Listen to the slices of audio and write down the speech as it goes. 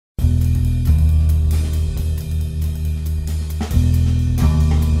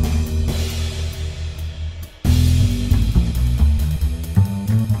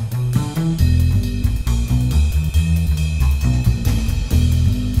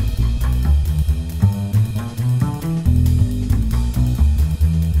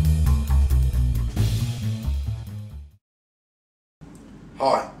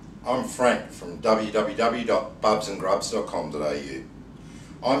www.bubsandgrubs.com.au.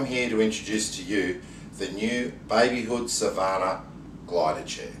 I'm here to introduce to you the new Babyhood Savannah glider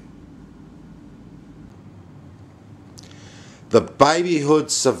chair. The Babyhood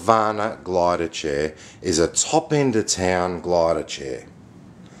Savannah glider chair is a top-end-of-town glider chair.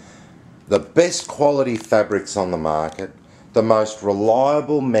 The best quality fabrics on the market, the most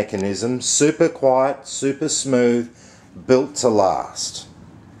reliable mechanism, super quiet, super smooth, built to last.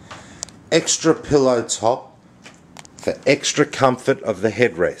 Extra pillow top for extra comfort of the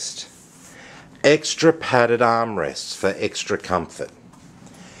headrest. Extra padded armrests for extra comfort.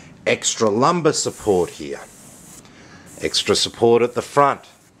 Extra lumbar support here. Extra support at the front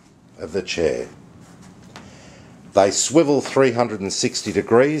of the chair. They swivel 360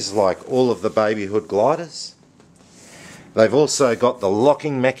 degrees like all of the Babyhood gliders. They've also got the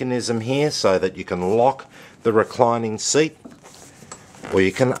locking mechanism here so that you can lock the reclining seat or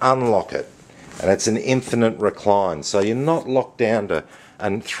you can unlock it, and it's an infinite recline, so you're not locked down to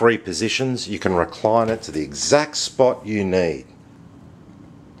 3 positions. You can recline it to the exact spot you need.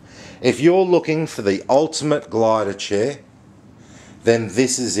 If you're looking for the ultimate glider chair, then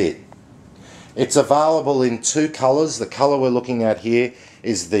this is it. It's available in 2 colours. The colour we're looking at here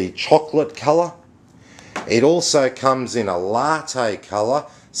is the chocolate colour. It also comes in a latte colour,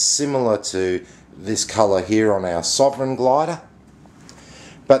 similar to this colour here on our Sovereign glider.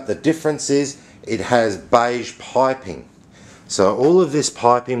 But the difference is it has beige piping. So all of this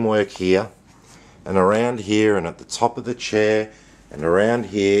piping work here and around here and at the top of the chair and around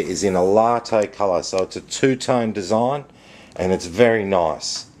here is in a latte colour, so it's a 2-tone design and it's very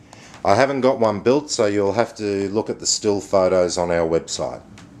nice. I haven't got one built, so you'll have to look at the still photos on our website.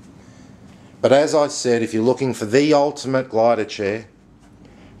 But as I said, if you're looking for the ultimate glider chair,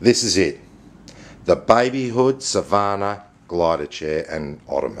 this is it. The Babyhood Savannah glider chair and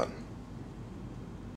ottoman.